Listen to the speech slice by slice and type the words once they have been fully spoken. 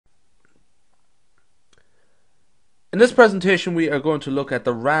In this presentation, we are going to look at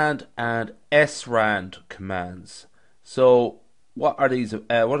the rand and srand commands. So, what are these?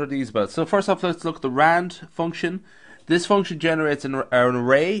 What are these about? So, first off, let's look at the rand function. This function generates an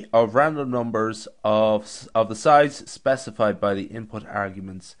array of random numbers of the size specified by the input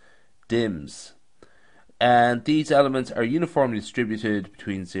arguments dims, and these elements are uniformly distributed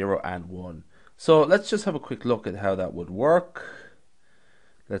between 0 and 1. So, let's just have a quick look at how that would work.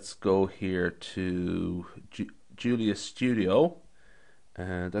 Let's go here to Julia Studio,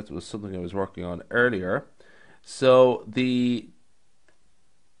 and that was something I was working on earlier. So the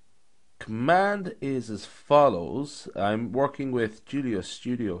command is as follows. I'm working with Julia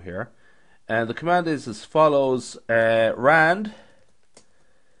Studio here, and the command is as follows: rand.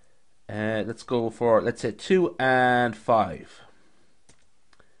 Let's go for, let's say, 2 and 5.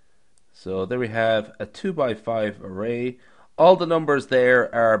 So there we have a 2 by 5 array. All the numbers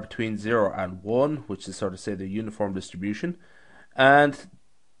there are between 0 and 1, which is sort of say the uniform distribution. And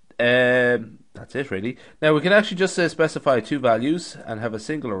that's it really. Now we can actually just specify two values and have a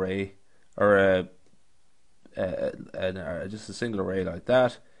single array, or just a single array like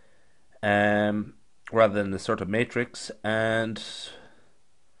that, rather than the sort of matrix. And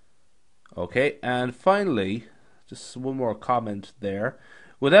okay, and finally, just one more comment there.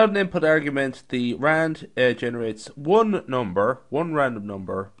 Without an input argument, the rand generates one random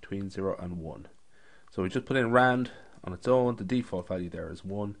number between 0 and 1. So we just put in rand on its own. The default value there is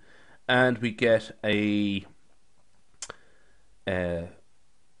 1. And we get a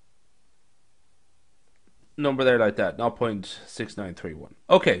number there like that, 0.6931.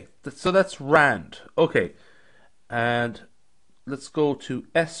 Okay, so that's rand. Okay, and let's go to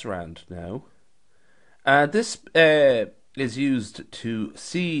srand now. And this is used to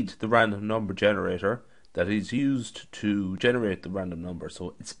seed the random number generator that is used to generate the random number.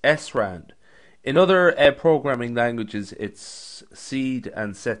 So it's srand. In other programming languages, it's seed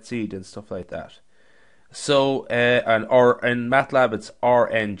and set seed and stuff like that. So or in MATLAB, it's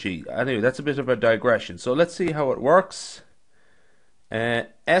RNG. Anyway, that's a bit of a digression. So let's see how it works.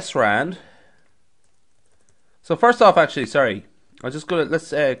 Srand. So first off, actually, sorry, let's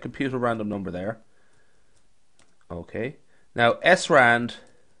compute a random number there. Okay, now srand,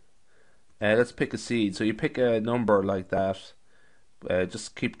 let's pick a seed. So you pick a number like that,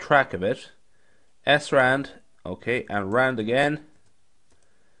 just keep track of it. Srand, okay, and rand again,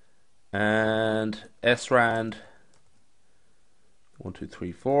 and srand, 1, 2,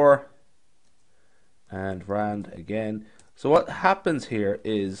 3, 4, and rand again. So what happens here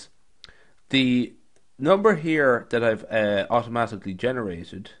is the number here that I've automatically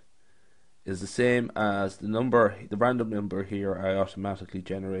generated is the same as the random number here I automatically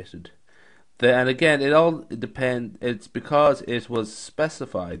generated. And again, it all depends. It's because it was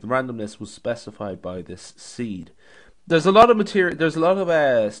specified. The randomness was specified by this seed. There's a lot of material. There's a lot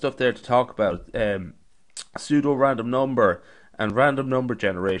of stuff there to talk about. Pseudo random number and random number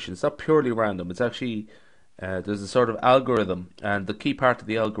generation. It's not purely random. It's actually there's a sort of algorithm, and the key part of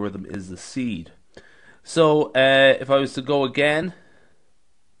the algorithm is the seed. So if I was to go again,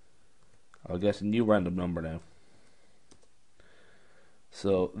 I'll get a new random number now.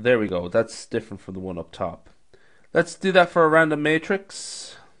 So there we go. That's different from the one up top. Let's do that for a random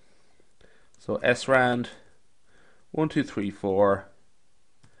matrix. So srand 1, 2, 3, 4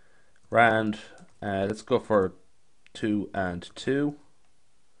 rand. Let's go for 2 and 2.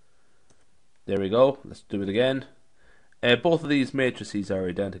 There we go. Let's do it again. Both of these matrices are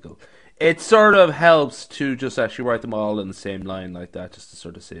identical. It sort of helps to just actually write them all in the same line like that, just to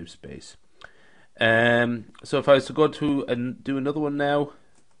sort of save space. So if I was to go to and do another one now,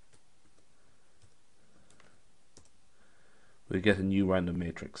 we get a new random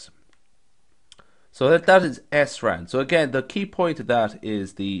matrix. So that is srand. So again, the key point of that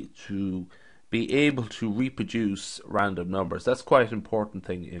is to be able to reproduce random numbers. That's quite an important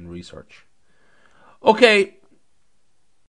thing in research. Okay,